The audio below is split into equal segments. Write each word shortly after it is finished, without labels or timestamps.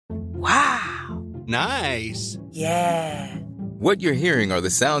Nice. Yeah. What you're hearing are the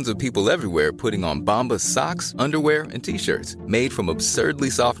sounds of people everywhere putting on Bombas socks, underwear, and T-shirts made from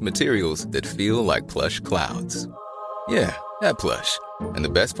absurdly soft materials that feel like plush clouds. Yeah, that plush. And the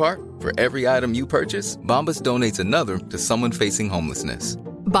best part? For every item you purchase, Bombas donates another to someone facing homelessness.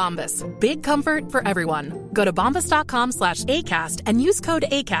 Bombas. Big comfort for everyone. Go to bombas.com/ACAST and use code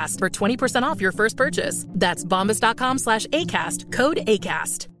ACAST for 20% off your first purchase. That's bombas.com/ACAST. Code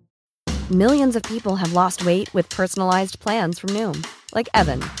ACAST. Millions of people have lost weight with personalized plans from Noom. Like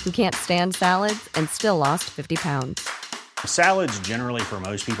Evan, who can't stand salads and still lost 50 pounds. Salads generally for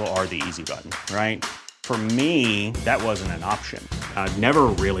most people are the easy button, right? For me, that wasn't an option. I never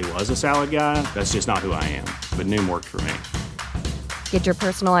really was a salad guy. That's just not who I am. But Noom worked for me. Get your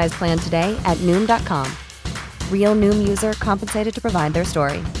personalized plan today at Noom.com. Real Noom user compensated to provide their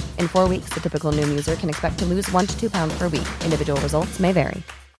story. In 4 weeks, the typical Noom user can expect to lose 1 to 2 pounds per week. Individual results may vary.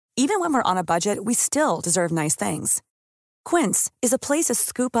 Even when we're on a budget, we still deserve nice things. Quince is a place to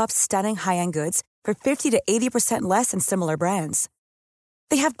scoop up stunning high-end goods for 50 to 80% less than similar brands.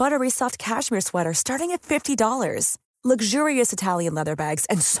 They have buttery soft cashmere sweaters starting at $50, luxurious Italian leather bags,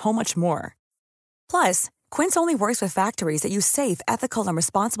 and so much more. Plus, Quince only works with factories that use safe, ethical, and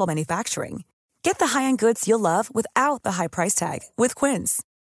responsible manufacturing. Get the high-end goods you'll love without the high price tag with Quince.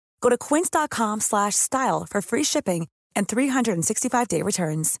 Go to quince.com/style for free shipping and 365-day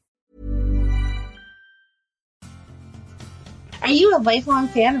returns. Are you a lifelong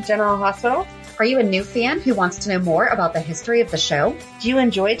fan of General Hospital? Are you a new fan who wants to know more about the history of the show? Do you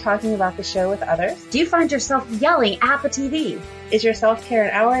enjoy talking about the show with others? Do you find yourself yelling at the TV? Is your self-care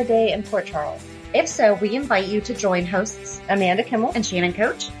an hour a day in Port Charles? If so, we invite you to join hosts Amanda Kimmel and Shannon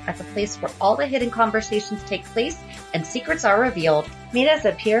Coach at the place where all the hidden conversations take place and secrets are revealed. Meet us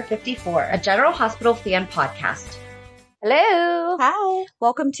at Pier 54, a General Hospital fan podcast. Hello. Hi.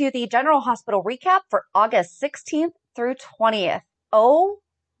 Welcome to the General Hospital recap for August 16th through 20th. Oh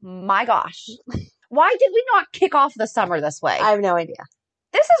my gosh. Why did we not kick off the summer this way? I have no idea.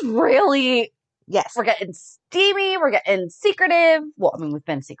 This is really, yes. We're getting steamy. We're getting secretive. Well, I mean, we've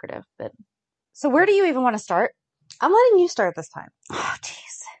been secretive, but so where do you even want to start? I'm letting you start this time. Oh,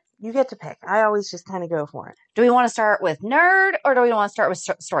 jeez. You get to pick. I always just kind of go for it. Do we want to start with nerd or do we want to start with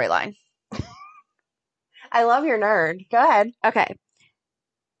storyline? I love your nerd. Go ahead. Okay.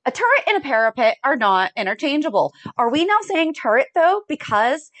 A turret and a parapet are not interchangeable. Are we now saying turret though?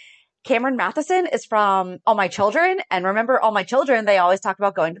 Because Cameron Matheson is from All My Children. And remember All My Children, they always talk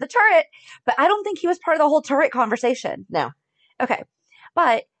about going to the turret, but I don't think he was part of the whole turret conversation. No. Okay.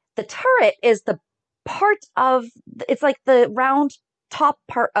 But the turret is the part of, it's like the round top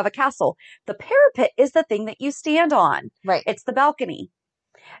part of a castle. The parapet is the thing that you stand on. Right. It's the balcony.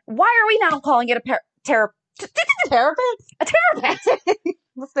 Why are we now calling it a parapet? A parapet.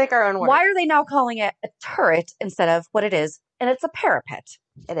 Let's make our own word. Why are they now calling it a turret instead of what it is? And it's a parapet.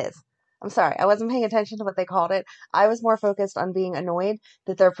 It is. I'm sorry. I wasn't paying attention to what they called it. I was more focused on being annoyed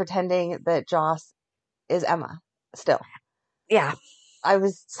that they're pretending that Joss is Emma still. Yeah. I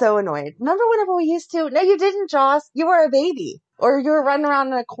was so annoyed. Remember whenever we used to? No, you didn't, Joss. You were a baby. Or you were running around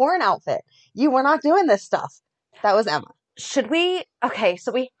in a corn outfit. You were not doing this stuff. That was Emma. Should we? Okay,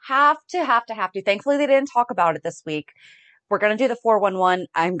 so we have to. Thankfully, they didn't talk about it this week. We're going to do the 411.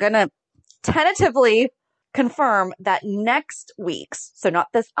 I'm going to tentatively confirm that next week's, so not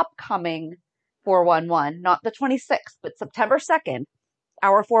this upcoming 411, not the 26th, but September 2nd,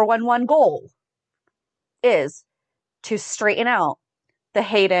 our 411 goal is to straighten out the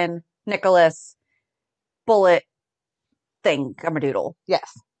Hayden, Nicholas, Bullet thing, Gummadoodle.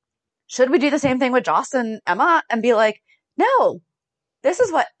 Yes. Should we do the same thing with Joss and Emma and be like, no, this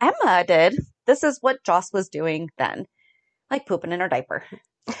is what Emma did. This is what Joss was doing then. Like pooping in her diaper.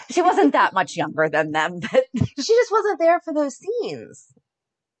 She wasn't that much younger than them, but she just wasn't there for those scenes.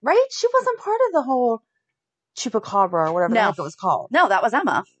 Right? She wasn't part of the whole chupacabra or whatever the heck it was called. No, that was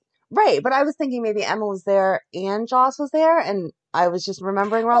Emma. Right, but I was thinking maybe Emma was there and Joss was there, and I was just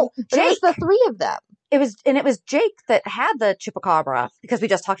remembering wrong. Oh, but it was the three of them. It was Jake that had the chupacabra, because we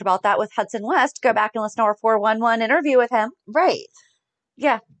just talked about that with Hudson West. Go back and listen to our 411 interview with him. Right.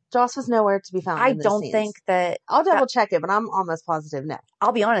 Yeah. Joss was nowhere to be found. I don't think that. I'll double check it, but I'm almost positive no.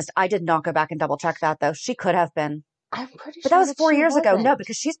 I'll be honest. I did not go back and double check that though. She could have been. I'm pretty sure. But that was 4 years ago. Wasn't. No,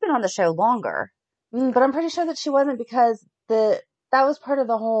 because she's been on the show longer. But I'm pretty sure that she wasn't, because that was part of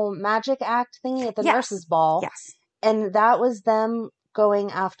the whole magic act thingy at the nurses' ball. Yes. And that was them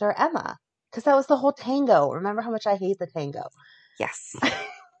going after Emma. Because that was the whole tango. Remember how much I hate the tango? Yes.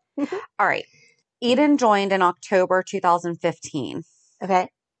 All right. Eden joined in October 2015. Okay.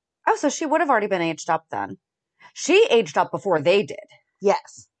 Oh, so she would have already been aged up then. She aged up before they did.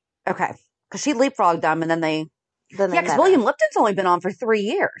 Yes. Okay. Because she leapfrogged them and then they Then they yeah, because met William her. Lipton's only been on for 3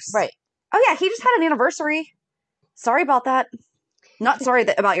 years. Right. Oh, yeah, he just had an anniversary. Sorry about that. Not sorry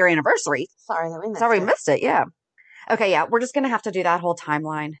about your anniversary. Sorry that we missed Sorry it. we missed it, yeah. Okay, yeah, we're just going to have to do that whole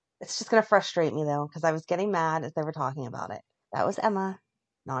timeline. It's just going to frustrate me, though, because I was getting mad as they were talking about it. That was Emma,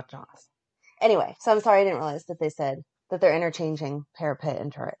 not Joss. Anyway, so I'm sorry I didn't realize that they said that they're interchanging parapet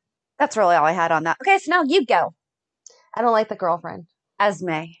and turret. That's really all I had on that. Okay, so now you go. I don't like the girlfriend.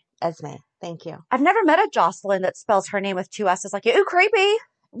 Esme. Esme. Thank you. I've never met a Jocelyn that spells her name with 2 S's like you. Ooh, creepy.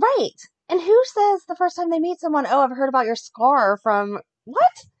 Right. And who says the first time they meet someone, oh, I've heard about your scar from...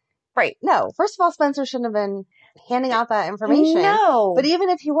 What? Right. No. First of all, Spencer shouldn't have been handing out that information. No. But even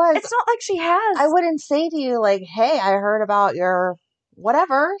if he was... It's not like she has. I wouldn't say to you, like, hey, I heard about your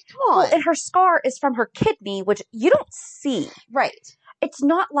whatever. Come on. Well, and her scar is from her kidney, which you don't see. Right. It's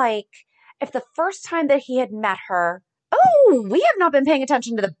not like if the first time that he had met her, oh, we have not been paying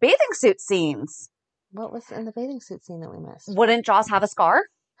attention to the bathing suit scenes. What was in the bathing suit scene that we missed? Wouldn't Joss have a scar?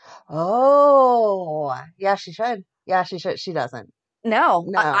 Oh, yeah, she should. Yeah, she should. She doesn't. No.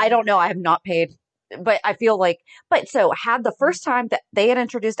 No. I don't know. I have not paid. But I feel like, but so had the first time that they had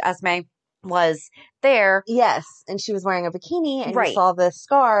introduced Esme was there. Yes, and she was wearing a bikini and Right. you saw the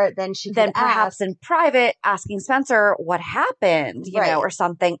scar, then she Then could perhaps ask, in private asking Spencer what happened, you Right. know, or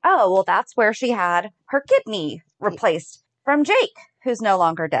something. Oh, well, that's where she had her kidney replaced from Jake, who's no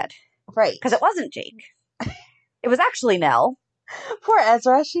longer dead. right. Because it wasn't Jake. It was actually Nell. Poor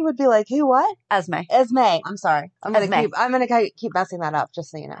Ezra, she would be like, who, what? Esme. Esme. I'm sorry. I'm Esme. gonna keep messing that up,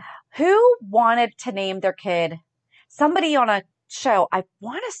 just so you know. Who wanted to name their kid? Somebody on a show, I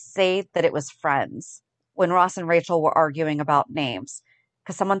want to say that it was Friends, when Ross and Rachel were arguing about names.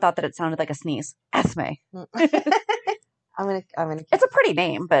 Because someone thought that it sounded like a sneeze. Esme. I'm gonna keep, It's a pretty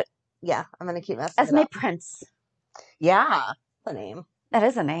name, but yeah, I'm gonna keep messing Esme it up. Prince. Yeah, the name. That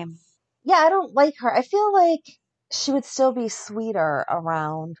is a name. Yeah, I don't like her. I feel like she would still be sweeter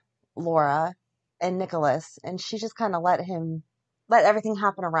around Laura and Nicholas, and she just kind of let everything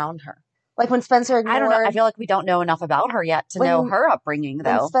happen around her. Like when Spencer ignored... I don't know. I feel like we don't know enough about her yet to know her upbringing, When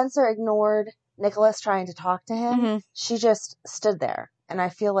though. Spencer ignored Nicholas trying to talk to him, Mhm. she just stood there. And I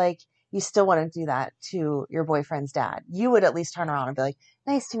feel like you still wouldn't do that to your boyfriend's dad. You would at least turn around and be like,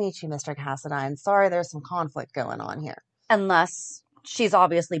 nice to meet you, Mr. Cassadine. Sorry there's some conflict going on here. Unless she's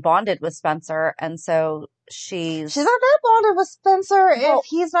obviously bonded with Spencer, and so she's She's not that bonded with Spencer Well- if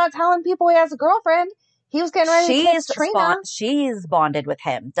he's not telling people he has a girlfriend. He was getting ready to kiss Trina. she's bonded with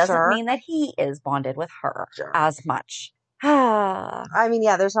him. Doesn't Sure. mean that he is bonded with her Sure. as much. But I mean,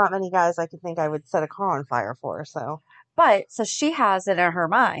 yeah, there's not many guys I could think I would set a car on fire for, so. so she has it in her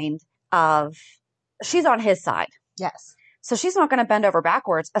mind of she's on his side. Yes. So she's not going to bend over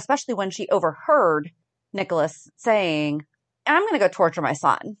backwards, especially when she overheard Nicholas saying, I'm going to go torture my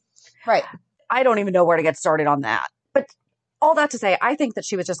son. Right. I don't even know where to get started on that. But all that to say, I think that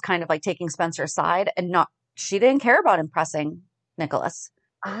she was just kind of like taking Spencer's side and she didn't care about impressing Nicholas.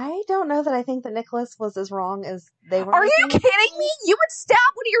 I don't know that I think that Nicholas was as wrong as they were. Are you making it kidding me? You would stab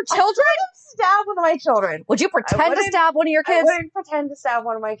one of your I children? wouldn't stab one of my children. Would you pretend to wouldn't- stab one of your I kids? wouldn't pretend to stab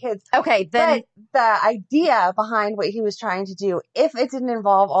one of my kids. Okay, then But the idea behind what he was trying to do, if it didn't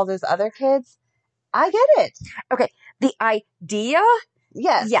involve all those other kids, I get it. the idea,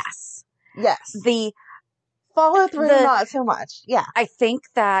 Yes. yes. Yes. The Follow through, the- not so much. Yeah. I think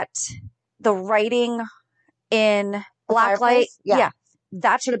that the writing in Blacklight, Fireplace? Yeah.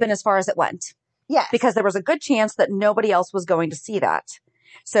 that should have been as far as it went. Yes. Because there was a good chance that nobody else was going to see that.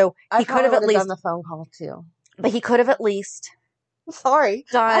 So I he could have at done least, the phone call too. but he could have at least Sorry.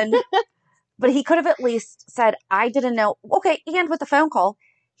 done, but he could have at least said, I didn't know. Okay. And with the phone call,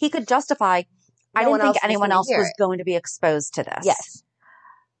 he could justify, I No one didn't else think was anyone gonna else hear was it. going to be exposed to this. Yes.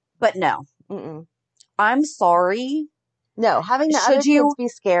 But no, Mm-mm. I'm sorry. No, having the Should other you- kids be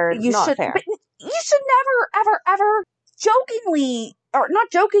scared is You not should, fair. but you should never, ever jokingly, or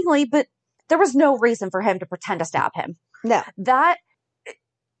not jokingly, but there was no reason for him to pretend to stab him. No. That,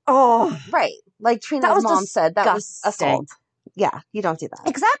 oh, Right. Like Trina's That was mom said, that was disgusting. assault. Yeah, you don't do that.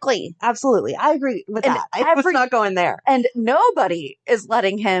 exactly. Absolutely. I agree with And that. I was every- not going there. And nobody is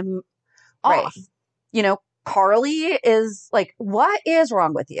letting him Right. off. You know, Carly is like, what is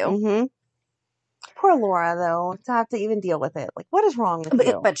wrong with you? Mm-hmm. Poor Laura, though, to have to even deal with it. Like, what is wrong with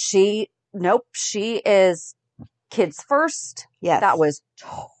you? But she is kids first. yes. That was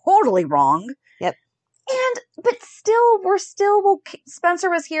totally wrong. Yep. But still, Spencer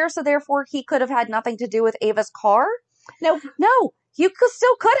was here, so therefore he could have had nothing to do with Ava's car. No, you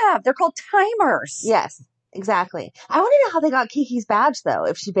still could have. They're called timers. Yes, exactly. I want to know how they got Kiki's badge, though,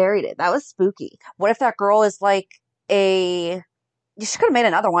 if she buried it. That was spooky. What if that girl is like a she could have made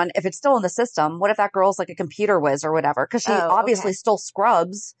another one if it's still in the system. What if that girl's like a computer whiz or whatever? Because she obviously stole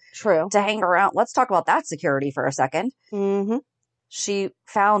scrubs True. to hang around. Let's talk about that security for a second. Mm-hmm. She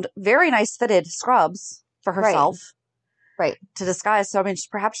found very nice fitted scrubs for herself. Right. To disguise. So, I mean,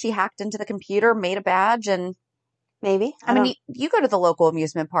 perhaps she hacked into the computer, made a badge, and... Maybe. I mean, you go to the local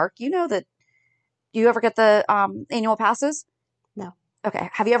amusement park. You know that... You ever get the annual passes? No. Okay.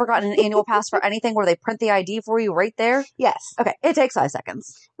 Have you ever gotten an annual pass for anything where they print the ID for you right there? Yes. Okay. It takes 5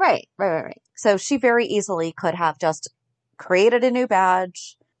 seconds. Right. So she very easily could have just created a new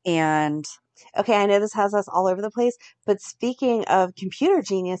badge and... Okay, I know this has us all over the place, but speaking of computer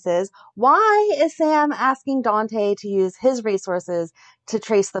geniuses, why is Sam asking Dante to use his resources to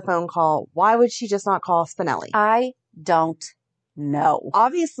trace the phone call? Why would she just not call Spinelli? I don't know.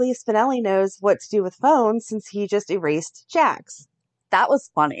 Obviously, Spinelli knows what to do with phones since he just erased Jack's. That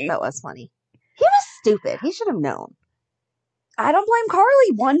was funny. That was funny. He was stupid. He should have known. I don't blame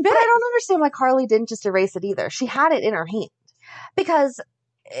Carly one bit. But I don't understand why Carly didn't just erase it either. She had it in her hand. Because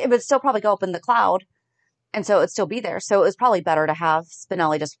it would still probably go up in the cloud, and so it would still be there. So it was probably better to have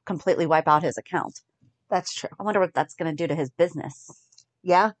Spinelli just completely wipe out his account. That's true. I wonder what that's going to do to his business.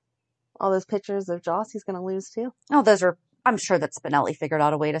 Yeah. All those pictures of Joss he's going to lose too. Oh, those are... I'm sure that Spinelli figured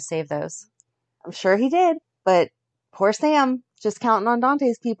out a way to save those. I'm sure he did. But poor Sam, just counting on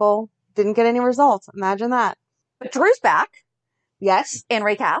Dante's people, didn't get any results. Imagine that. But Drew's back. Yes. And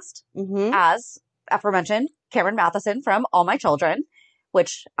recast as aforementioned Cameron Matheson from All My Children,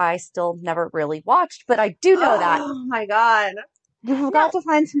 which I still never really watched, but I do know that. Oh my God. You forgot to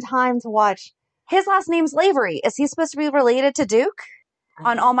find some time to watch. His last name's Lavery. Is he supposed to be related to Duke?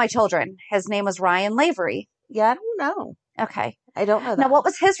 On All My Children, his name was Ryan Lavery. Yeah, I don't know. Okay. I don't know that. Now, what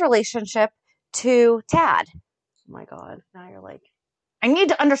was his relationship to Tad? Oh my God. Now you're like... I need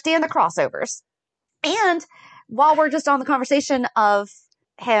to understand the crossovers. And while we're just on the conversation of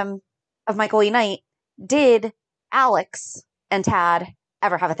Michael E. Knight, did Alex and Tad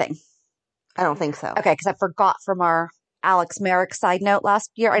ever have a thing? I don't think so. Okay, because I forgot from our Alex Merrick side note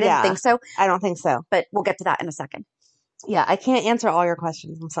last year. I didn't think so. I don't think so. But we'll get to that in a second. Yeah, I can't answer all your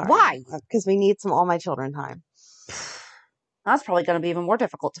questions. I'm sorry. Why? Because we need some All My Children time. That's probably going to be even more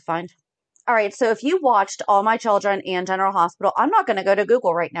difficult to find. All right, so if you watched All My Children and General Hospital, I'm not going to go to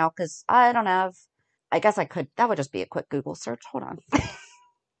Google right now because I don't have... I guess I could. That would just be a quick Google search. Hold on.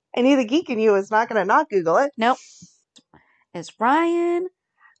 I knew the geek in you was not going to not Google it. Nope. Is Ryan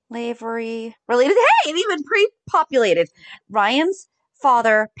Lavery related? Hey, it even pre-populated. Ryan's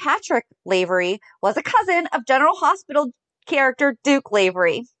father, Patrick Lavery, was a cousin of General Hospital character Duke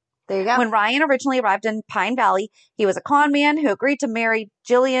Lavery. There you go. When Ryan originally arrived in Pine Valley, he was a con man who agreed to marry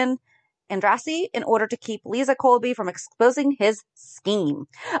Jillian Andrassy in order to keep Lisa Colby from exposing his scheme.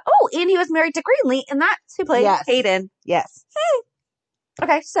 Oh, and he was married to Greenlee, and that's who played Hayden. Yes.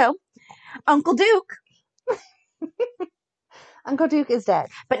 Okay, so Uncle Duke. Uncle Duke is dead.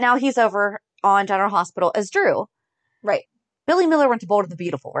 But now he's over on General Hospital as Drew. Right. Billy Miller went to Bold and the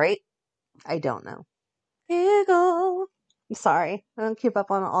Beautiful, right? I don't know. Giggle. I'm sorry. I don't keep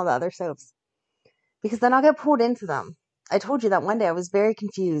up on all the other soaps. Because then I'll get pulled into them. I told you that one day I was very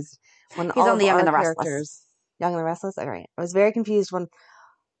confused when he's all on of the Young our and the characters... Restless. Young and the Restless? All right. I was very confused when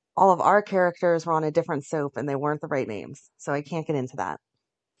all of our characters were on a different soap and they weren't the right names. So I can't get into that.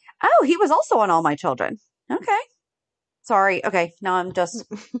 Oh, he was also on All My Children. Okay. Sorry. Okay. Now I'm just...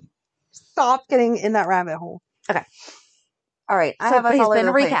 Stop getting in that rabbit hole. Okay. All right. He's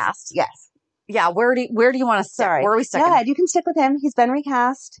been recast. Yes. Yeah. Where do you want to stick? Sorry. Where are we sticking? Go ahead. You can stick with him. He's been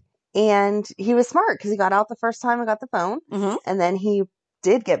recast. And he was smart because he got out the first time and got the phone. Mm-hmm. And then he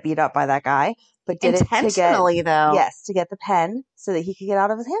did get beat up by that guy. But did intentionally, it to get, though. Yes, to get the pen so that he could get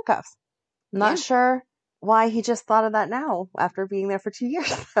out of his handcuffs. I'm not sure why he just thought of that now after being there for 2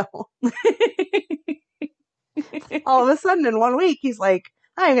 years, though. All of a sudden, in 1 week, he's like,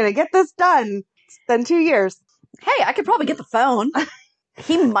 I'm going to get this done. It's been 2 years. Hey, I could probably get the phone.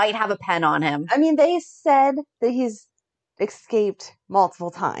 He might have a pen on him. I mean, they said that he's escaped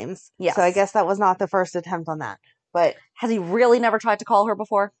multiple times. Yes. So I guess that was not the first attempt on that. But has he really never tried to call her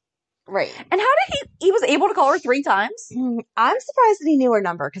before? Right. And how did he was able to call her 3 times? I'm surprised that he knew her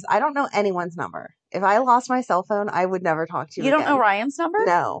number because I don't know anyone's number. If I lost my cell phone, I would never talk to you You again. don't know Ryan's number?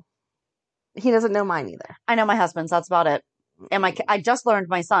 No. He doesn't know mine either. I know my husband's. That's about it. And I just learned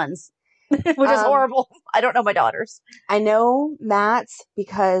my son's, which is horrible. I don't know my daughter's. I know Matt's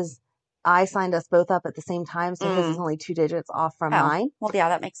because I signed us both up at the same time, so his is only 2 digits off from mine. Well, yeah,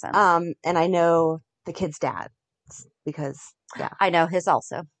 that makes sense. And I know the kid's dad because, I know his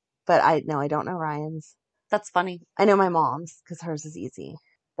also. But I don't know Ryan's. That's funny. I know my mom's because hers is easy.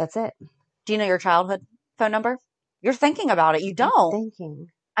 That's it. Do you know your childhood phone number? You're thinking about it. You I'm don't. thinking.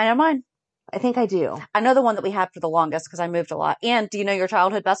 I know mine. I think I do. I know the one that we had for the longest because I moved a lot. And do you know your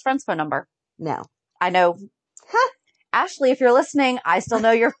childhood best friend's phone number? No. I know. Ashley, if you're listening, I still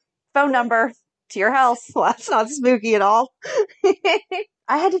know your phone number to your house. Well, that's not spooky at all.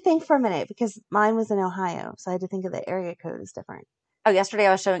 I had to think for a minute because mine was in Ohio. So I had to think of the area code is different. Oh, yesterday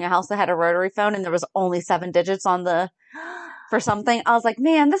I was showing a house that had a rotary phone and there was only 7 digits on for something. I was like,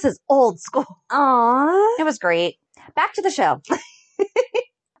 man, this is old school. Aww. It was great. Back to the show.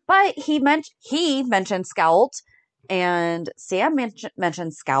 But he mentioned Scout, and Sam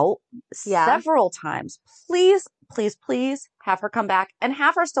mentioned Scout several times. Please, please, please have her come back and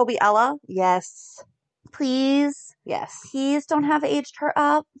have her still be Ella. Yes. Please. Yes. Please don't have aged her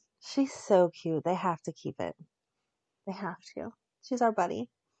up. She's so cute. They have to keep it. They have to. She's our buddy.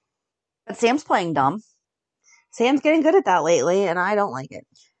 But Sam's playing dumb. Sam's getting good at that lately, and I don't like it.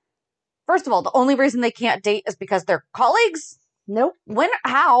 First of all, the only reason they can't date is because they're colleagues? Nope.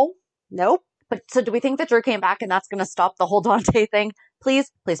 How? Nope. But so do we think that Drew came back and that's going to stop the whole Dante thing?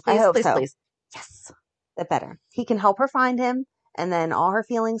 Please, please, please, I hope please, so. please. Yes. That better. He can help her find him, and then all her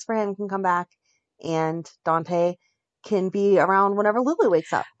feelings for him can come back, and Dante can be around whenever Lulu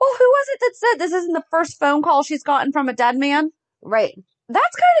wakes up. Well, who was it that said this isn't the first phone call she's gotten from a dead man? Right.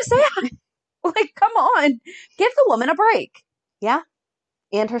 That's kind of sad. Like, come on. Give the woman a break. Yeah.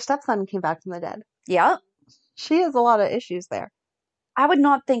 And her stepson came back from the dead. Yeah. She has a lot of issues there. I would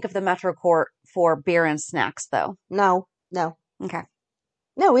not think of the Metro Court for beer and snacks, though. No. Okay.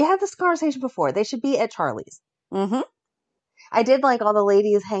 No, we had this conversation before. They should be at Charlie's. Mm-hmm. I did like all the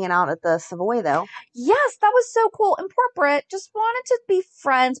ladies hanging out at the Savoy, though. Yes, that was so cool. And poor Britt just wanted to be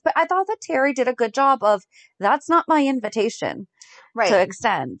friends, but I thought that Terry did a good job of, that's not my invitation to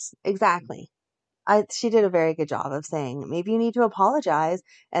extend. Exactly. She did a very good job of saying, maybe you need to apologize.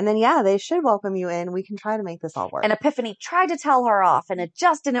 And then, yeah, they should welcome you in. We can try to make this all work. And Epiphany tried to tell her off, and it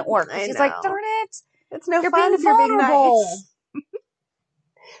just didn't work. She's like, darn it. It's no fun if you're being nice.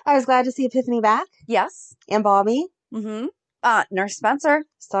 I was glad to see Epiphany back. Yes. And Bobby. Mm-hmm. Nurse Spencer.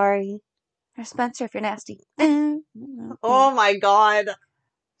 Sorry. Nurse Spencer, if you're nasty. Oh, my God.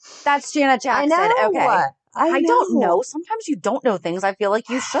 That's Janet Jackson. I know. Okay. I don't know. know. Sometimes you don't know things. I feel like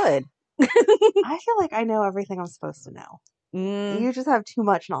you should. I feel like I know everything I'm supposed to know. You just have too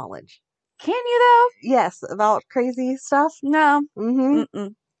much knowledge. Can you, though? Yes, about crazy stuff. No. Mm-hmm.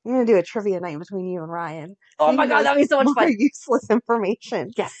 I'm going to do a trivia night between you and Ryan. Oh my God, that'd be so much fun. Useless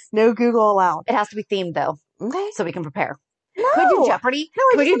information. Yes. No Google allowed. It has to be themed, though. Okay. So we can prepare. No. Could we do Jeopardy? No,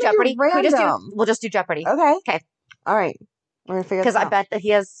 Could we do Jeopardy? Random. We'll just do Jeopardy. Okay. Okay. All right. We're going to figure this Because out. I bet that he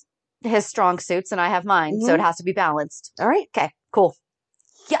has his strong suits and I have mine. So it has to be balanced. All right. Okay, cool.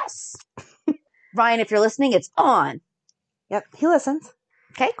 Yes. Ryan, if you're listening, it's on. Yep. He listens.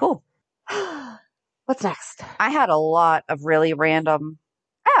 Okay, cool. What's next? I had a lot of really random.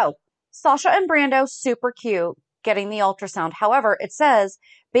 Oh, Sasha and Brando, super cute, getting the ultrasound. However, it says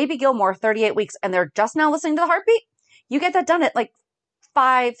Baby Gilmore, 38 weeks, and they're just now listening to the heartbeat. You get that done at like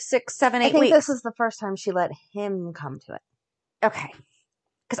 5, 6, 7, 8 I think weeks. this is the first time she let him come to it. Okay.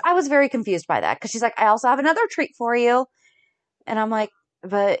 Because I was very confused by that. Because she's like, I also have another treat for you. And I'm like,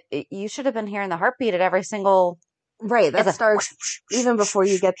 but you should have been hearing the heartbeat at every single... Right. That It's starts even before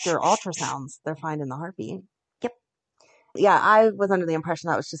you get your ultrasounds. They're finding the heartbeat. Yep. Yeah, I was under the impression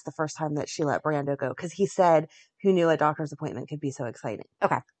that was just the first time that she let Brando go. Because he said, who knew a doctor's appointment could be so exciting?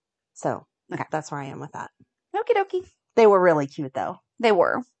 Okay. So, okay, that's where I am with that. Okie dokie. They were really cute, though. They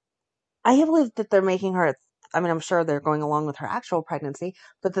were. I can't believe that they're making her... I mean, I'm sure they're going along with her actual pregnancy,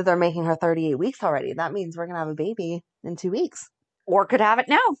 but that they're making her 38 weeks already. That means we're going to have a baby in 2 weeks. Or could have it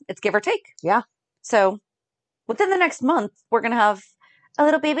now. It's give or take. Yeah. So within the next month, we're going to have a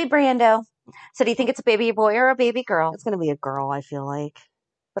little baby Brando. So do you think it's a baby boy or a baby girl? It's going to be a girl, I feel like.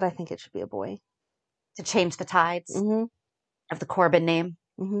 But I think it should be a boy. To change the tides of the Corbin name.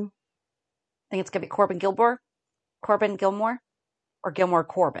 Mm-hmm. I think it's going to be Corbin Gilmore? Corbin Gilmore? Or Gilmore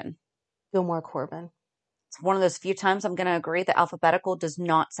Corbin? Gilmore Corbin. It's one of those few times I'm going to agree that alphabetical does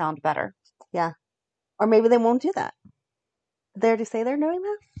not sound better. Yeah. Or maybe they won't do that. Did they already say they're doing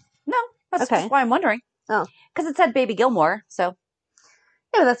that? No. That's just why I'm wondering. Oh. Because it said baby Gilmore, so.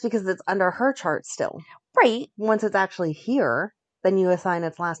 Yeah, but that's because it's under her chart still. Right. Once it's actually here, then you assign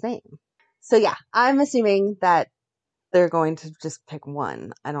its last name. So yeah, I'm assuming that they're going to just pick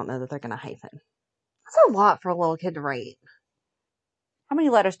one. I don't know that they're going to hyphen. That's a lot for a little kid to write. How many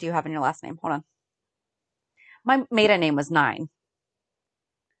letters do you have in your last name? Hold on. My maiden name was 9.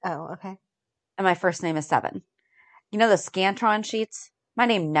 Oh, okay. And my first name is 7. You know the Scantron sheets? My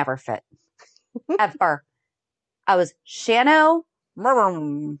name never fit. Ever. I was Shano.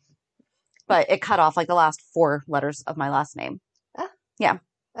 But but it cut off like the last 4 letters of my last name. Yeah.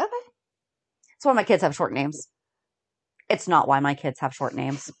 Okay. It's why my kids have short names. It's not why my kids have short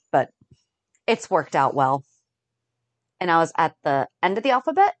names, but it's worked out well. And I was at the end of the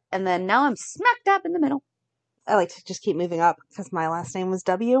alphabet, and then now I'm smack dab in the middle. I like to just keep moving up because my last name was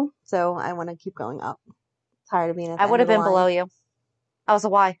W, so I want to keep going up. Tired of being at the I would have end been of the below line. you. I was a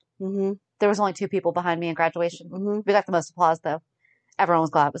Y. Mm-hmm. There was only 2 people behind me in graduation. Mm-hmm. We got the most applause, though. Everyone was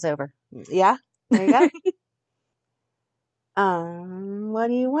glad it was over. Yeah, there you go. What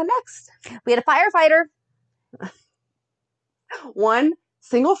do you want next? We had a firefighter, One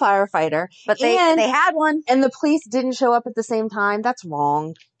single firefighter, but they had one. and the police didn't show up at the same time. That's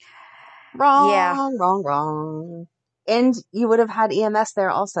wrong. Wrong. And you would have had EMS there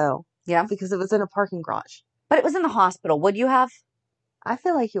also. Yeah. Because it was in a parking garage. But it was in the hospital. Would you have? I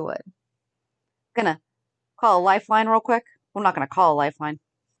feel like you would. Gonna call a lifeline real quick. I'm not gonna call a lifeline.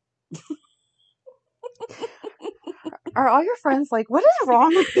 Are all your friends like, what is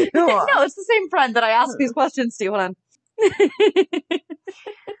wrong with you? No, it's the same friend that I ask these questions to. Hold on.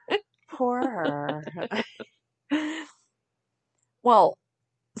 Poor her. Well,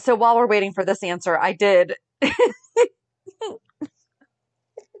 so while we're waiting for this answer, I did.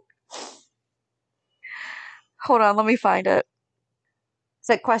 Hold on, let me find it.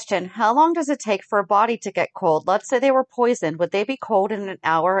 So, question: how long does it take for a body to get cold? Let's say they were poisoned. Would they be cold in an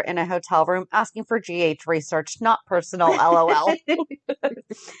hour in a hotel room? Asking for GH research, not personal. LOL.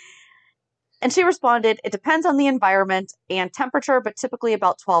 And she responded, it depends on the environment and temperature, but typically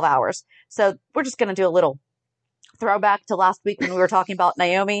about 12 hours. So we're just going to do a little throwback to last week when we were talking about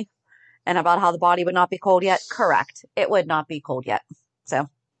Naomi and about how the body would not be cold yet. Correct. It would not be cold yet. So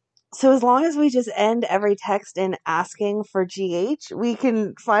as long as we just end every text in asking for GH, we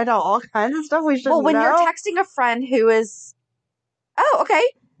can find out all kinds of stuff we should know. Well, when you're texting a friend who is, oh, okay,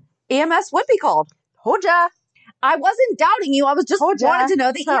 EMS would be called. Told ya. I wasn't doubting you. I was just wanted to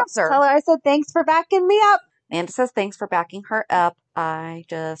know the answer. Tell her I said, thanks for backing me up. Amanda says, thanks for backing her up. I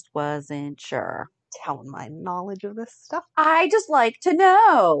just wasn't sure. Telling my knowledge of this stuff. I just like to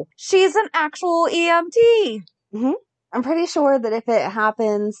know. She's an actual EMT. Mm-hmm. I'm pretty sure that if it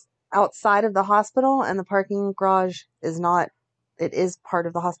happens outside of the hospital and the parking garage is not, it is part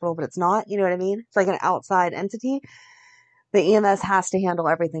of the hospital, but it's not, you know what I mean? It's like an outside entity. The EMS has to handle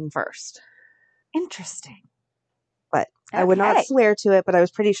everything first. Interesting. But I would not swear to it, but I was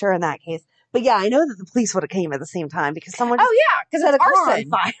pretty sure in that case. But yeah, I know that the police would have came at the same time because someone oh yeah, because it's arson.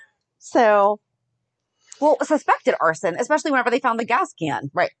 Fire. So, well, suspected arson, especially whenever they found the gas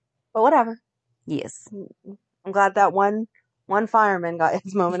can. Right. But whatever. Yes. I'm glad that one fireman got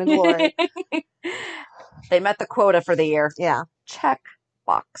his moment of glory. They met the quota for the year. Yeah. Check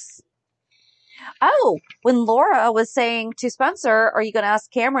box. Oh, when Laura was saying to Spencer, are you going to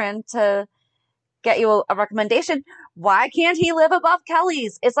ask Cameron to get you a recommendation? Why can't he live above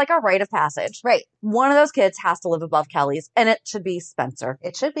Kelly's? It's like a rite of passage. Right. One of those kids has to live above Kelly's, and it should be Spencer.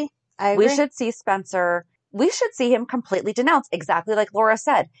 It should be. I agree. We should see Spencer. We should see him completely denounced, exactly like Laura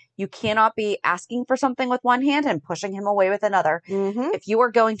said. You cannot be asking for something with one hand and pushing him away with another. Mm-hmm. If you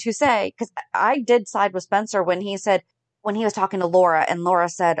are going to say, because I did side with Spencer when he said, when he was talking to Laura and Laura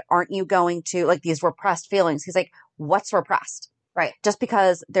said, aren't you going to, like, these repressed feelings? He's like, what's repressed? Right. Just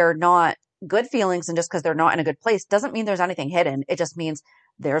because they're not good feelings and just because they're not in a good place doesn't mean there's anything hidden. It just means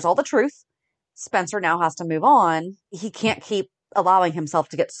there's all the truth. Spencer now has to move on. He can't keep allowing himself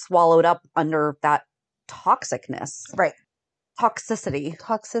to get swallowed up under that toxicness. Right. Toxicity.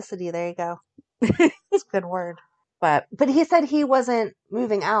 Toxicity. There you go. It's a good word. But he said he wasn't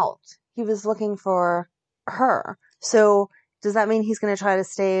moving out. He was looking for her. So does that mean he's going to try to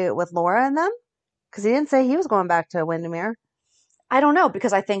stay with Laura and them? Because he didn't say he was going back to Windermere. I don't know,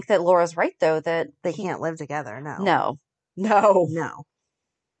 because I think that Laura's right, though, that they can't live together. No. If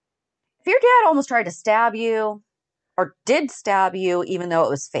your dad almost tried to stab you or did stab you, even though it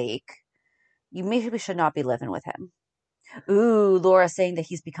was fake, you maybe should not be living with him. Ooh, Laura saying that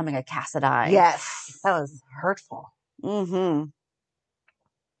he's becoming a Cassadine. Yes. That was hurtful. Mm-hmm.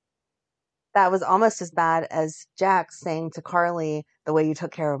 That was almost as bad as Jack saying to Carly, the way you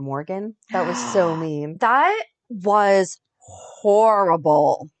took care of Morgan. That was so mean. That was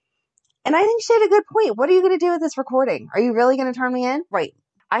horrible. And I think she had a good point. What are you going to do with this recording? Are you really going to turn me in? Right.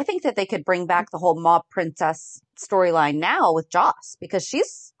 I think that they could bring back the whole mob princess storyline now with Joss, because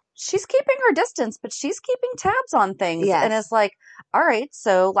she's keeping her distance, but she's keeping tabs on things. Yes. And it's like, all right,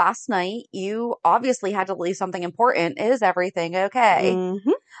 so last night you obviously had to leave something important. Is everything okay?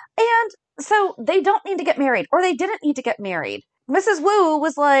 Mm-hmm. And so they don't need to get married, or they didn't need to get married. Mrs. Wu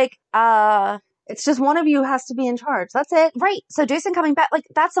was like, it's just one of you has to be in charge. That's it. Right. So Jason coming back, like,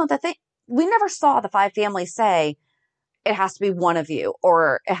 that's not the thing. we never saw the 5 families say it has to be one of you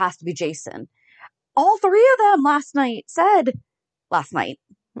or it has to be Jason. All 3 of them last night.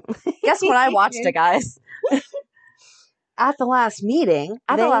 Guess when I watched it, guys? At the last meeting,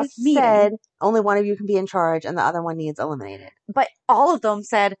 they said only one of you can be in charge and the other one needs eliminated. But all of them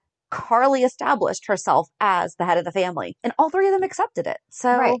said Carly established herself as the head of the family. And all 3 of them accepted it.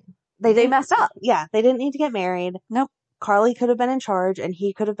 So they messed up. Yeah, they didn't need to get married. Nope. Carly could have been in charge and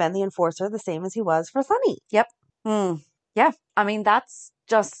he could have been the enforcer the same as he was for Sunny. Yep. Yeah. I mean, that's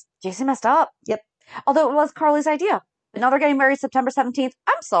just, Jason messed up. Yep. Although it was Carly's idea. But now they're getting married September 17th.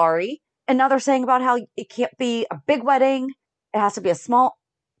 I'm sorry. And now they're saying about how it can't be a big wedding. It has to be a small.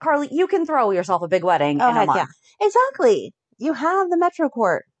 Carly, you can throw yourself a big wedding in a month. Yeah. Exactly. You have the Metro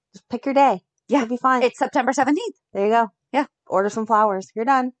Court. Just pick your day. Yeah. It'll be fine. It's September 17th. There you go. Yeah. Order some flowers. You're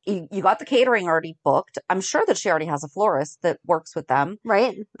done. You got the catering already booked. I'm sure that she already has a florist that works with them.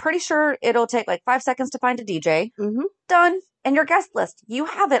 Right. Pretty sure it'll take like 5 seconds to find a DJ. Mm-hmm. Done. And your guest list, you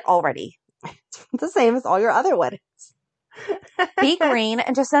have it already. The same as all your other weddings. Be green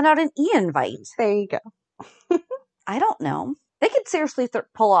and just send out an e-invite. There you go. I don't know. They could seriously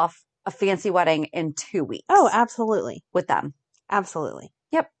pull off a fancy wedding in 2 weeks. Oh, absolutely. With them. Absolutely.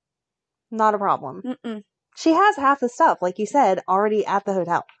 Yep. Not a problem. Mm-mm. She has half the stuff, like you said, already at the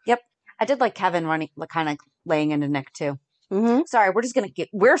hotel. Yep. I did like Kevin running, kind of laying into Nick too. Mm-hmm. Sorry,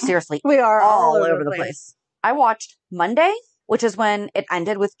 we're seriously we are all over the place. I watched Monday, which is when it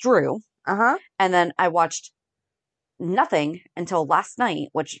ended with Drew. Uh-huh. And then I watched nothing until last night,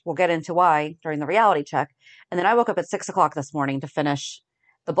 which we'll get into why during the reality check. And then I woke up at 6 o'clock this morning to finish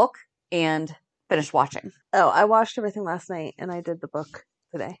the book and finish watching. Oh, I watched everything last night and I did the book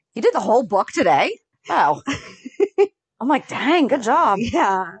today. You did the whole book today? Wow. I'm like, dang, good job.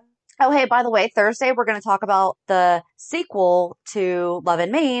 Yeah. Oh, hey, by the way, Thursday we're going to talk about the sequel to Love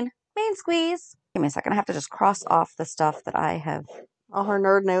and Maine, Maine Squeeze. Give me a second. I have to just cross off the stuff that I have. All her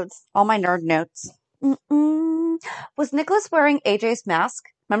nerd notes. All my nerd notes. Was Nicholas wearing AJ's mask?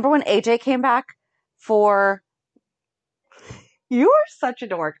 Remember when AJ came back for... You are such a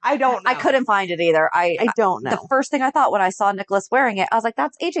dork. I don't know. I couldn't find it either. I don't know. The first thing I thought when I saw Nicholas wearing it, I was like,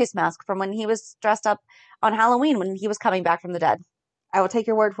 that's AJ's mask from when he was dressed up on Halloween when he was coming back from the dead. I will take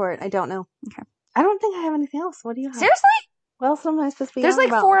your word for it. I don't know. Okay. I don't think I have anything else. What do you have? Seriously? What else am I supposed to be There's like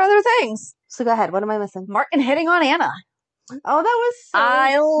about? 4 other things. So go ahead. What am I missing? Martin hitting on Anna. Oh, that was so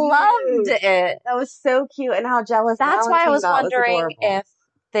I loved it. That was so cute and how jealous That's why I was Valentine got wondering if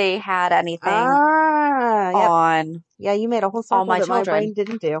they had anything yep. on Yeah, you made a whole circle all my that children. my brain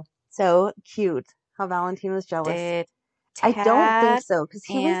didn't do. So cute how Valentine was jealous. Did I don't think so because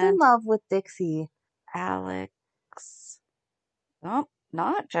he was in and love with Dixie. Alex. Oh,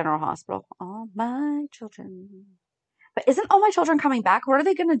 not General Hospital. All my children. But isn't All My Children coming back? What are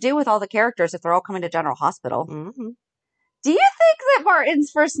they going to do with all the characters if they're all coming to General Hospital? Mm-hmm. Do you think that Martin's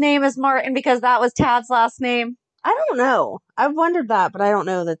first name is Martin because that was Tad's last name? I don't know. I've wondered that, but I don't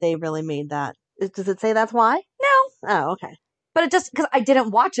know that they really made that. Does it say that's why? No. Oh, okay. But it just, because I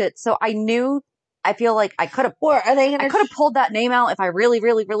didn't watch it, so I knew, I feel like I could have, I could have pulled that name out if I really,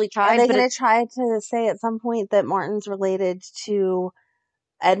 really, really tried. Are they going to try to say at some point that Martin's related to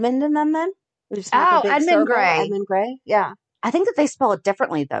Edmund and them then? Edmund Gray. Edmund Gray? Yeah. I think that they spell it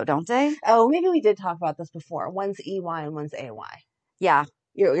differently though, don't they? Oh, maybe we did talk about this before. One's EY and one's AY. Yeah.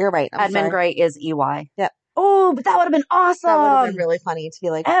 You're right. Edmund Gray is EY. Yep. Oh, but that would have been awesome. That would have been really funny to be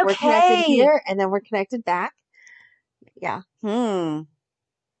like, we're connected here and then we're connected back. Yeah.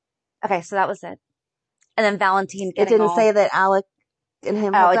 Okay, so that was it. And then Valentine. It didn't say that Alec and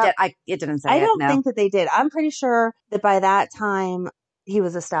him. Oh, it didn't say. I don't think that they did. I'm pretty sure that by that time he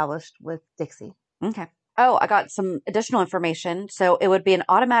was established with Dixie. Okay. Oh, I got some additional information. So it would be an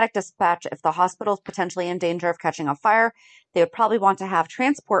automatic dispatch if the hospital is potentially in danger of catching a fire. They would probably want to have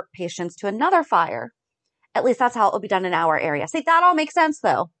transport patients to another fire. At least that's how it will be done in our area. See, that all makes sense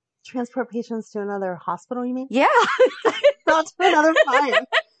though. Transport patients to another hospital, you mean? Yeah. Not to another fire.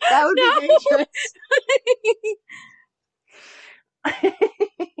 That would be dangerous.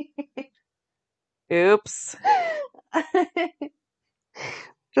 Oops.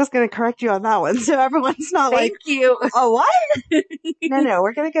 Just going to correct you on that one. So everyone's not Thank you. Oh, what? No.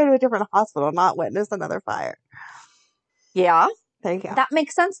 We're going to go to a different hospital, not witness another fire. Yeah. There you go. That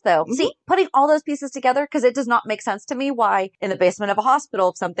makes sense though. Mm-hmm. See, putting all those pieces together, because it does not make sense to me why in the basement of a hospital,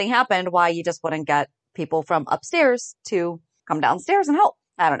 if something happened, why you just wouldn't get people from upstairs to come downstairs and help.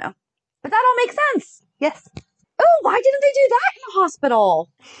 I don't know. But that all makes sense. Yes. Oh, why didn't they do that in the hospital?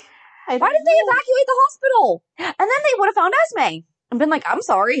 Why didn't they evacuate the hospital? And then they would have found Esme and been like, I'm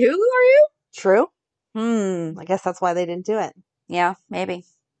sorry, who are you? True. I guess that's why they didn't do it. Yeah, maybe.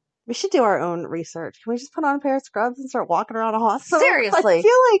 We should do our own research. Can we just put on a pair of scrubs and start walking around a hospital? Seriously. I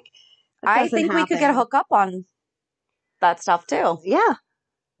feel like I think we could get a hookup on that stuff too. Yeah.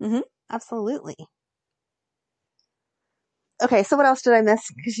 Mhm. Absolutely. Okay, so what else did I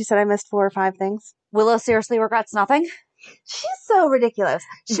miss? Because you said I missed 4 or 5 things. Willow seriously regrets nothing. She's so ridiculous.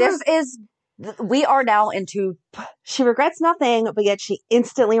 We are now into. She regrets nothing, but yet she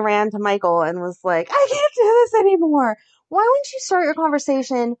instantly ran to Michael and was like, I can't do this anymore. Why wouldn't you start your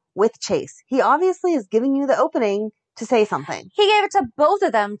conversation with Chase? He obviously is giving you the opening to say something. He gave it to both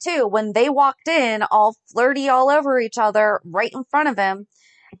of them too when they walked in all flirty all over each other right in front of him.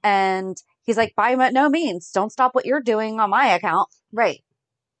 And he's like, by no means, don't stop what you're doing on my account. Right.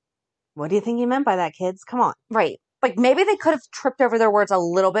 What do you think he meant by that, kids? Come on. Right. Like maybe they could have tripped over their words a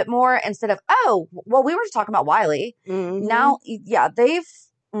little bit more instead of, oh, well, we were just talking about Wiley. Mm-hmm. Now, yeah, they've.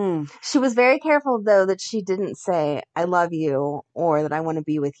 She was very careful, though, that she didn't say, I love you or that I want to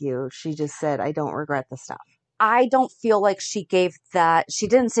be with you. She just said, I don't regret the stuff. I don't feel like she gave that. She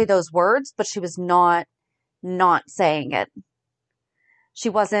didn't say those words, but she was not saying it. She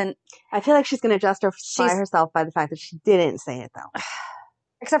wasn't. I feel like she's going to justify herself by the fact that she didn't say it, though.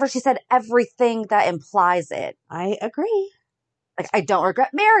 Except for she said everything that implies it. I agree. Like, I don't regret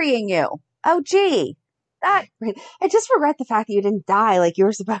marrying you. Oh, gee. That. I just regret the fact that you didn't die like you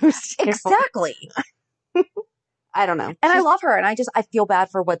were supposed to. Exactly. I don't know. And I love her. And I feel bad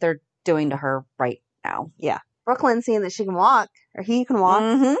for what they're doing to her right now. Yeah. Brooklyn seeing that she can walk or he can walk.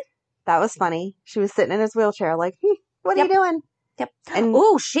 Mm-hmm. That was funny. She was sitting in his wheelchair like, what are you doing? Yep. And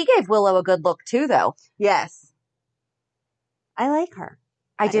ooh, she gave Willow a good look too, though. Yes. I like her.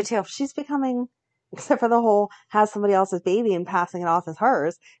 I do too. She's becoming, except for the whole has somebody else's baby and passing it off as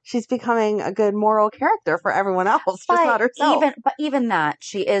hers, she's becoming a good moral character for everyone else, just not herself. Even that,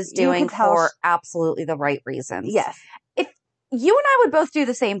 she is doing for absolutely the right reasons. Yes. If you and I would both do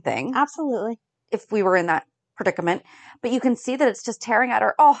the same thing. Absolutely. If we were in that predicament. But you can see that it's just tearing at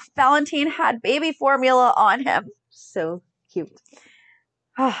her. Oh, Valentine had baby formula on him. So cute.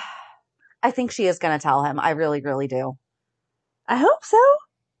 I think she is going to tell him. I really, really do. I hope so.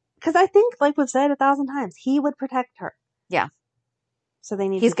 Because I think, like we've said 1,000 times, he would protect her. Yeah. So they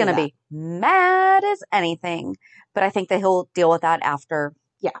need He's to do going to be mad as anything. But I think that he'll deal with that after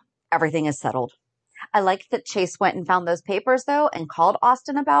everything is settled. I like that Chase went and found those papers, though, and called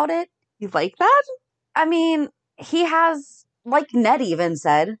Austin about it. You like that? I mean, he has, like Ned even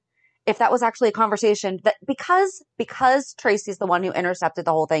said, if that was actually a conversation that because Tracy's the one who intercepted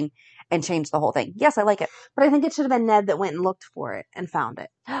the whole thing and changed the whole thing. Yes, I like it. But I think it should have been Ned that went and looked for it and found it.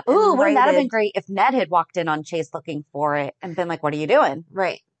 Ooh, wouldn't that have been great if Ned had walked in on Chase looking for it and been like, what are you doing?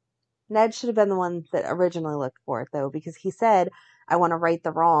 Right. Ned should have been the one that originally looked for it, though, because he said, I want to right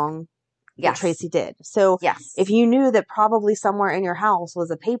the wrong that Tracy did. So if you knew that probably somewhere in your house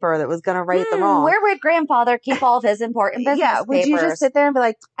was a paper that was going to right the wrong. Where would grandfather keep all of his important business papers? Would you just sit there and be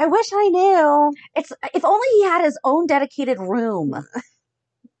like, I wish I knew? It's if only he had his own dedicated room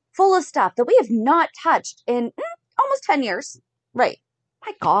full of stuff that we have not touched in almost 10 years. Right.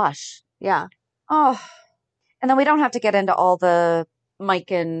 My gosh. Yeah. Oh. And then we don't have to get into all the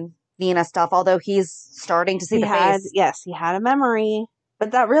Mike and Nina stuff, although he's starting to see the face. Yes, he had a memory.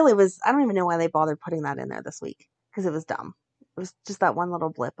 But that really was, I don't even know why they bothered putting that in there this week. Because it was dumb. It was just that one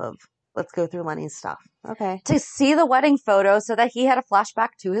little blip of, let's go through Lenny's stuff. Okay. To see the wedding photo so that he had a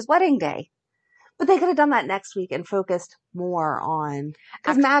flashback to his wedding day. But they could have done that next week and focused more on,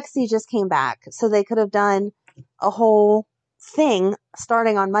 because Maxie just came back. So they could have done a whole thing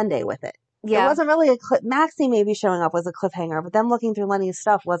starting on Monday with it. Yeah. It wasn't really a Maxie maybe showing up was a cliffhanger, but them looking through Lenny's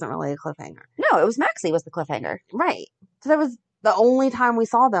stuff wasn't really a cliffhanger. No, it was Maxie was the cliffhanger. Right. So that was the only time we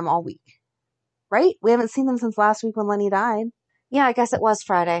saw them all week. Right? We haven't seen them since last week when Lenny died. Yeah, I guess it was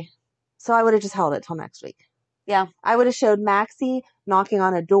Friday. So I would have just held it till next week. Yeah. I would have showed Maxie knocking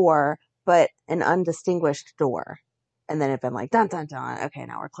on a door, but an undistinguished door. And then it'd been like, dun, dun, dun. Okay,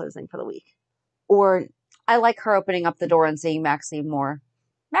 now we're closing for the week. Or I like her opening up the door and seeing Maxie more.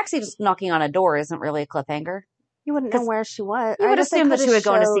 Maxie just knocking on a door isn't really a cliffhanger. You wouldn't know where she was. You would assume that she would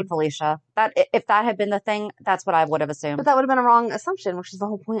go in to see Felicia. That if that had been the thing, that's what I would have assumed. But that would have been a wrong assumption, which is the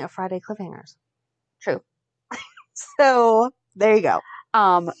whole point of Friday cliffhangers. True. So there you go.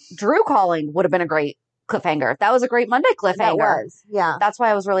 Drew calling would have been a great cliffhanger. That was a great Monday cliffhanger. That was, yeah. That's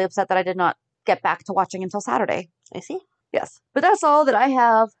why I was really upset that I did not get back to watching until Saturday. I see. Yes. But that's all that I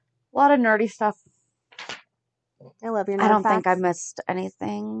have. A lot of nerdy stuff. I love your nerd I don't facts. think I missed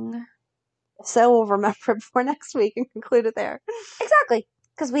anything. So we'll remember it before next week and conclude it there. Exactly.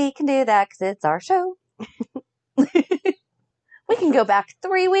 Because we can do that because it's our show. What We can go back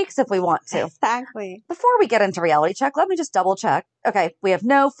 3 weeks if we want to. Exactly. Before we get into reality check, let me just double check. Okay, we have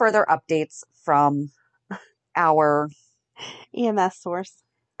no further updates from our EMS source.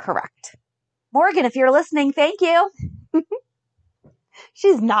 Correct. Morgan, if you're listening, thank you.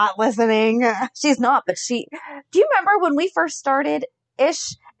 She's not listening. She's not, but do you remember when we first started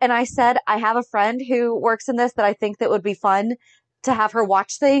ish and I said, I have a friend who works in this that I think that would be fun to have her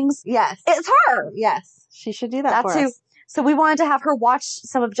watch things? Yes. It's her. Yes. She should do that for us. So we wanted to have her watch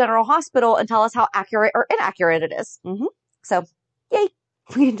some of General Hospital and tell us how accurate or inaccurate it is. Mm-hmm. So, yay.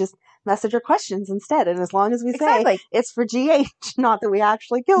 We can just message her questions instead. And as long as we say it's for GH, not that we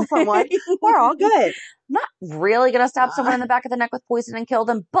actually kill someone, we're all good. Not really going to stab someone in the back of the neck with poison and kill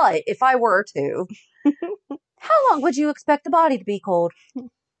them. But if I were to, how long would you expect the body to be cold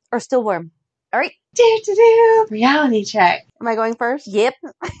or still warm? All right. Reality check. Am I going first? Yep.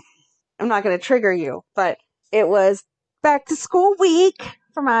 I'm not going to trigger you, but it was back to school week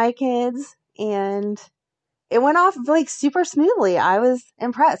for my kids and it went off like super smoothly. I was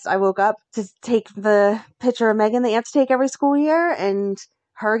impressed. I woke up to take the picture of Megan that you have to take every school year and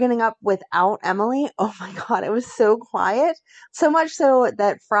her getting up without Emily. Oh my God, it was so quiet. So much so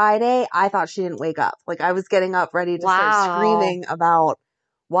that Friday, I thought she didn't wake up. Like I was getting up ready to start screaming about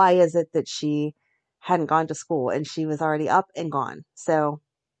why is it that she hadn't gone to school and she was already up and gone. So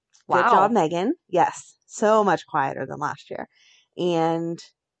good job, Megan. Yes. So much quieter than last year. And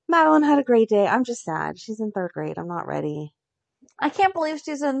Madeline had a great day. I'm just sad. She's in 3rd grade. I'm not ready. I can't believe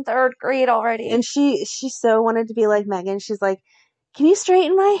she's in 3rd grade already. And she so wanted to be like Megan. She's like, can you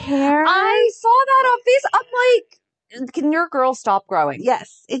straighten my hair? I saw that on Facebook. I'm like, can your girl stop growing?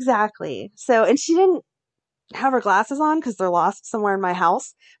 Yes, exactly. So, and she didn't have her glasses on because they're lost somewhere in my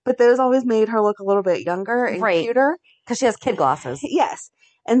house. But those always made her look a little bit younger and cuter. Because she has kid glasses. Yes.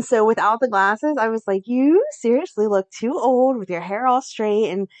 And so without the glasses, I was like, you seriously look too old with your hair all straight.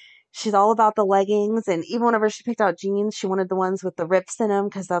 And she's all about the leggings. And even whenever she picked out jeans, she wanted the ones with the rips in them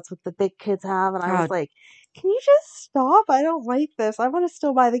because that's what the big kids have. And I was like, can you just stop? I don't like this. I want to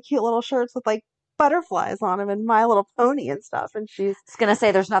still buy the cute little shirts with like butterflies on them and My Little Pony and stuff. And she's going to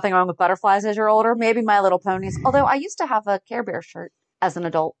say there's nothing wrong with butterflies as you're older. Maybe My Little Ponies. Although I used to have a Care Bear shirt as an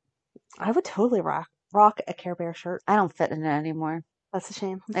adult. I would totally rock a Care Bear shirt. I don't fit in it anymore. That's a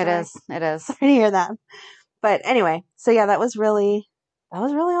shame. It is. Sorry to hear that. But anyway, so yeah, that was really all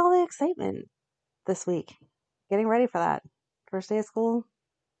the excitement this week. Getting ready for that. First day of school.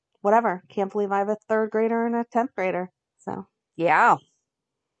 Whatever. Can't believe I have a 3rd grader and a 10th grader. So yeah.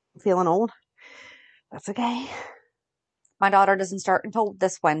 Feeling old. That's okay. My daughter doesn't start until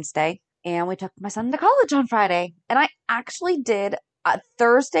this Wednesday. And we took my son to college on Friday. And I actually did.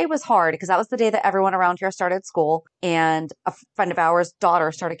 Thursday was hard because that was the day that everyone around here started school and a friend of ours'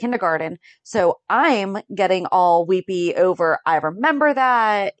 daughter started kindergarten. So I'm getting all weepy over, I remember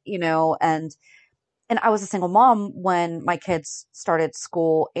that, and I was a single mom when my kids started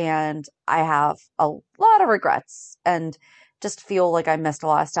school and I have a lot of regrets and just feel like I missed a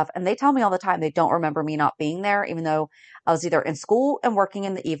lot of stuff. And they tell me all the time they don't remember me not being there, even though I was either in school and working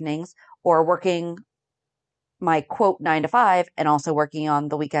in the evenings or working my quote 9 to 5 and also working on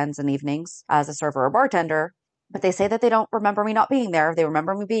the weekends and evenings as a server or bartender. But they say that they don't remember me not being there. They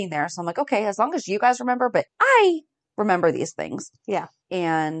remember me being there. So I'm like, okay, as long as you guys remember, but I remember these things. Yeah.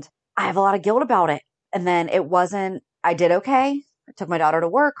 And I have a lot of guilt about it. And then I did okay. I took my daughter to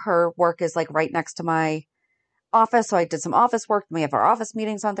work. Her work is like right next to my office. So I did some office work. We have our office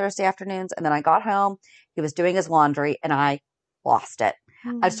meetings on Thursday afternoons. And then I got home. He was doing his laundry and I lost it.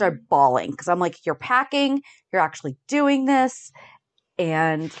 I started bawling because I'm like, you're packing, you're actually doing this.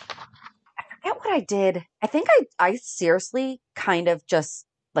 And I forget what I did. I think I seriously kind of just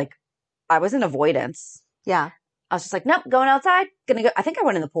like, I was in avoidance. Yeah. I was just like, nope, going outside. Gonna go. I think I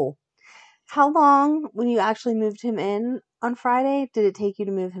went in the pool. How long, when you actually moved him in on Friday, did it take you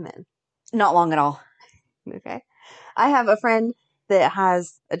to move him in? Not long at all. Okay. I have a friend that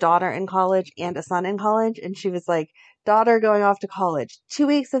has a daughter in college and a son in college. And she was like, daughter going off to college, 2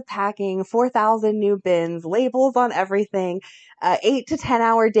 weeks of packing, 4,000 new bins, labels on everything, 8 to 10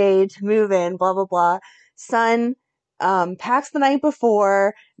 hour day to move in, blah, blah, blah. Son, packs the night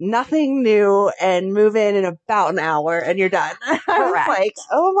before, nothing new, and move in about an hour and you're done. I was like,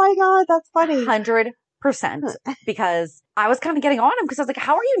 oh my God, that's funny. 100%. Because I was kind of getting on him because I was like,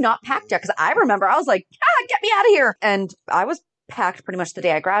 how are you not packed yet? Because I remember I was like, get me out of here. And I was packed pretty much the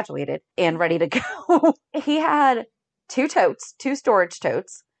day I graduated and ready to go. He had two storage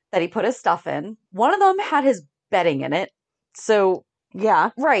totes that he put his stuff in. One of them had his bedding in it. So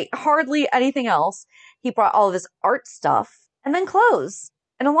yeah, right. Hardly anything else. He brought all of his art stuff and then clothes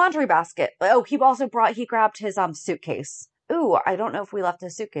and a laundry basket. Oh, he grabbed his suitcase ooh, I don't know if we left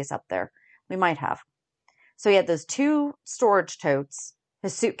his suitcase up there. We might have. So he had those 2 storage totes,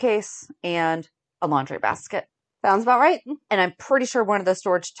 his suitcase, and a laundry basket. Sounds about right. And I'm pretty sure one of those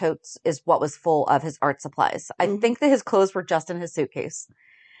storage totes is what was full of his art supplies. I think that his clothes were just in his suitcase.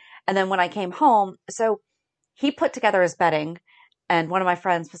 And then when I came home, so he put together his bedding, and one of my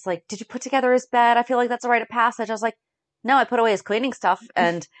friends was like, did you put together his bed? I feel like that's a rite of passage. I was like, no, I put away his cleaning stuff.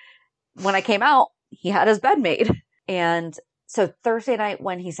 And when I came out, he had his bed made. And so Thursday night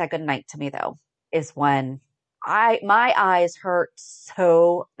when he said goodnight to me, though, is when my eyes hurt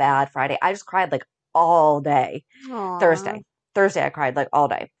so bad Friday. I just cried like all day. Aww. Thursday I cried like all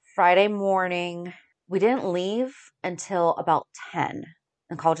day. Friday morning, we didn't leave until about 10.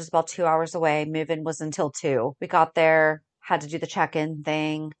 And college is about 2 hours away. Move-in was until 2. We got there, had to do the check-in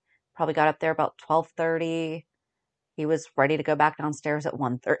thing. Probably got up there about 12:30. He was ready to go back downstairs at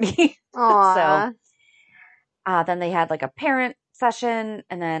 1:30. So then they had like a parent session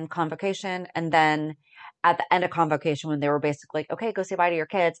and then convocation. And then at the end of convocation, when they were basically like, okay, go say bye to your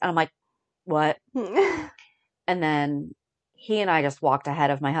kids. And I'm like, what? And then he and I just walked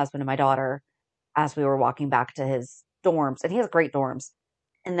ahead of my husband and my daughter as we were walking back to his dorms. And he has great dorms.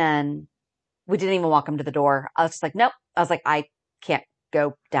 And then we didn't even walk him to the door. I was just like, nope. I was like, I can't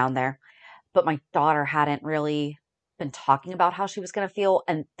go down there. But my daughter hadn't really been talking about how she was going to feel.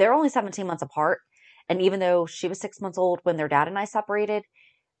 And they're only 17 months apart. And even though she was 6 months old when their dad and I separated,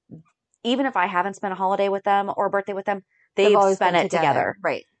 even if I haven't spent a holiday with them or a birthday with them, they've spent it together.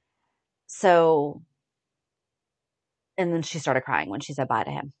 Right. So, and then she started crying when she said bye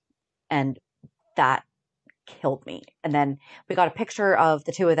to him. And that killed me. And then we got a picture of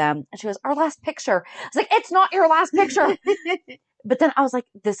the 2 of them. And she goes, our last picture. I was like, it's not your last picture. But then I was like,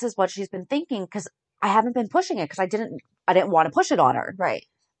 this is what she's been thinking, because I haven't been pushing it, because I didn't want to push it on her. Right.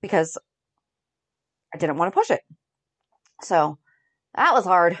 Because I didn't want to push it. So that was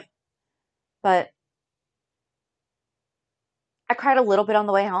hard. But I cried a little bit on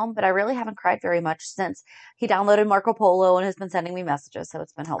the way home, but I really haven't cried very much since he downloaded Marco Polo and has been sending me messages. So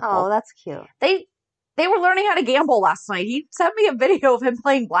it's been helpful. Oh, that's cute. They were learning how to gamble last night. He sent me a video of him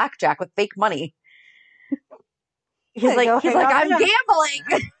playing blackjack with fake money. He's like, I'm gambling.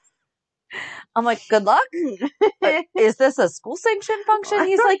 I'm like, good luck. Is this a school sanctioned function?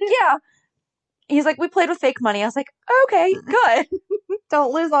 He's like, yeah. He's like, we played with fake money. I was like, okay, good.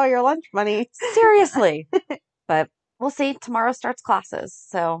 Don't lose all your lunch money. Seriously. But we'll see. Tomorrow starts classes.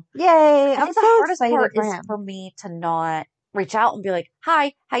 So yay. I think the hardest part is for me to not reach out and be like,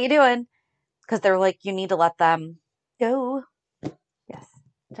 hi, how you doing? Because they're like, you need to let them go. Yes.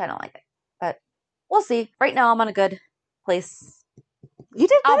 Which I don't like it. But we'll see. Right now I'm on a good place. You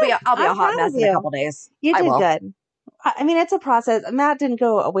did good. I'll be a hot mess in a couple days. You did good. I mean, it's a process. Matt didn't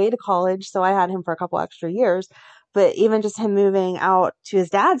go away to college, so I had him for a couple extra years. But even just him moving out to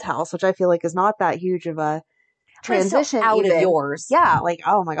his dad's house, which I feel like is not that huge of a transition. Out of yours. Yeah, like,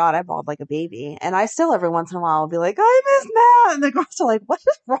 oh my God, I bawled like a baby. And I still every once in a while will be like, I miss Matt. And the girls are like, what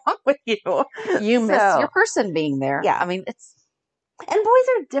is wrong with you? You miss your person being there. Yeah. I mean, it's... And boys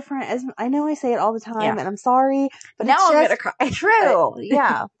are different. As I know I say it all the time, and I'm sorry. But now I'm going to cry. True.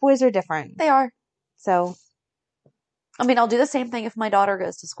 Yeah. Boys are different. They are. So... I mean, I'll do the same thing if my daughter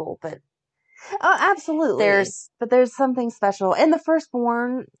goes to school, but... Oh, absolutely. There's something special. And the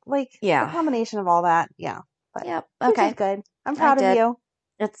firstborn, like, the combination of all that. Yeah. But yep. Okay. Which is good. I'm proud of you.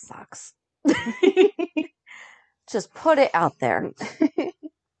 It sucks. Just put it out there.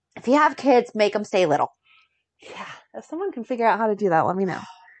 If you have kids, make them stay little. Yeah. If someone can figure out how to do that, let me know.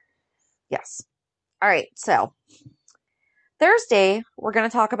 Yes. All right. So, Thursday, we're going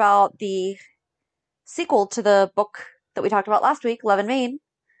to talk about the sequel to the book that we talked about last week, Love and Maine.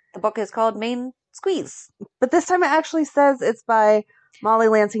 The book is called Maine Squeeze. But this time it actually says it's by Molly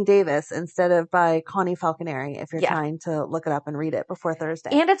Lansing Davis instead of by Connie Falconeri, if you're trying to look it up and read it before Thursday.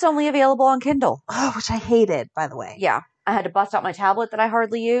 And it's only available on Kindle. Oh, which I hated, by the way. Yeah. I had to bust out my tablet that I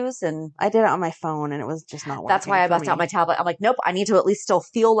hardly use, and I did it on my phone, and it was just not working. That's why I bust out my tablet. I'm like, nope, I need to at least still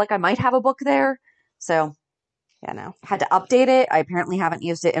feel like I might have a book there. So, yeah, no. Had to update it. I apparently haven't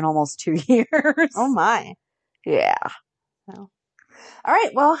used it in almost 2 years. Oh, my. Yeah. So. All right.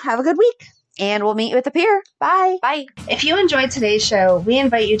 Well, have a good week. And we'll meet you at the pier. Bye. Bye. If you enjoyed today's show, we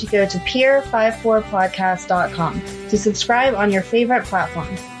invite you to go to pier54podcast.com to subscribe on your favorite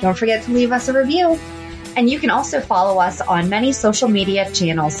platform. Don't forget to leave us a review. And you can also follow us on many social media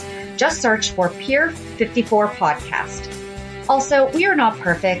channels. Just search for Pier 54 Podcast. Also, we are not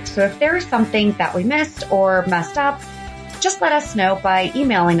perfect, so if there is something that we missed or messed up, just let us know by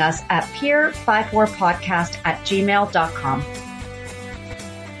emailing us at pier54podcast@gmail.com.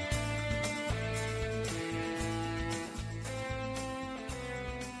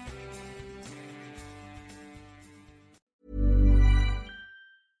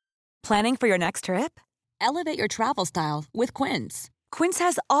 Planning for your next trip? Elevate your travel style with Quince. Quince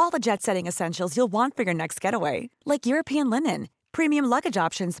has all the jet-setting essentials you'll want for your next getaway, like European linen, premium luggage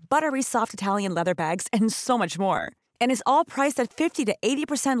options, buttery soft Italian leather bags, and so much more. And is all priced at 50 to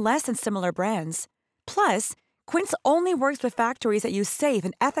 80% less than similar brands. Plus, Quince only works with factories that use safe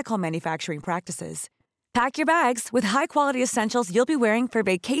and ethical manufacturing practices. Pack your bags with high-quality essentials you'll be wearing for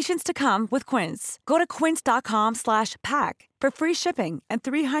vacations to come with Quince. Go to quince.com/pack for free shipping and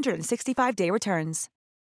 365-day returns.